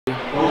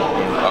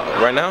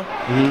Right now?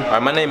 All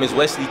right, my name is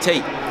Wesley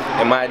Tate,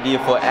 and my idea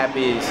for an app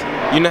is,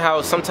 you know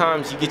how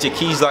sometimes you get your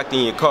keys locked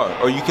in your car,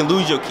 or you can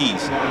lose your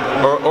keys,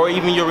 or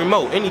even your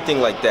remote,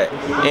 anything like that.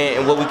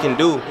 And what we can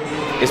do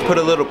is put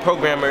a little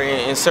programmer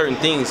in certain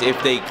things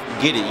if they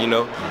get it, you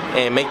know,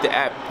 and make the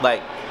app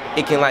like,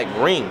 it can like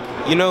ring.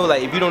 You know,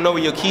 like if you don't know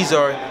where your keys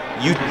are,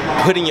 you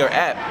put in your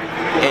app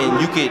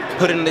and you could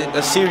put in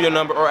a serial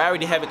number, or I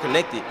already have it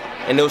connected,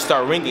 and it'll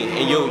start ringing,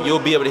 and you'll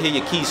be able to hear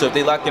your keys. So if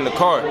they locked in the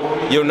car,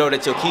 you'll know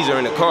that your keys are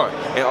in the car.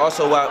 And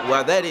also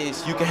while that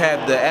is, you can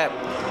have the app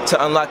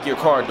to unlock your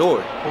car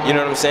door. You know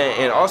what I'm saying?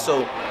 And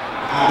also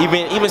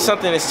even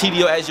something as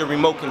tedious as your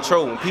remote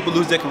control. When people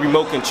lose their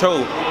remote control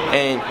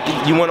and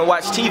you want to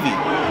watch TV,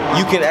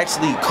 you can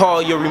actually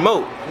call your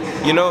remote,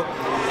 you know,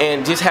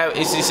 and just have,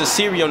 it's just a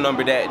serial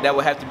number that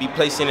will have to be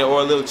placed in it, or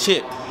a little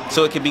chip,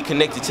 so it can be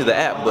connected to the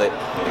app. But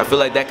I feel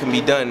like that can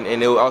be done,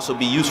 and it will also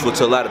be useful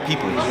to a lot of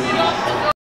people.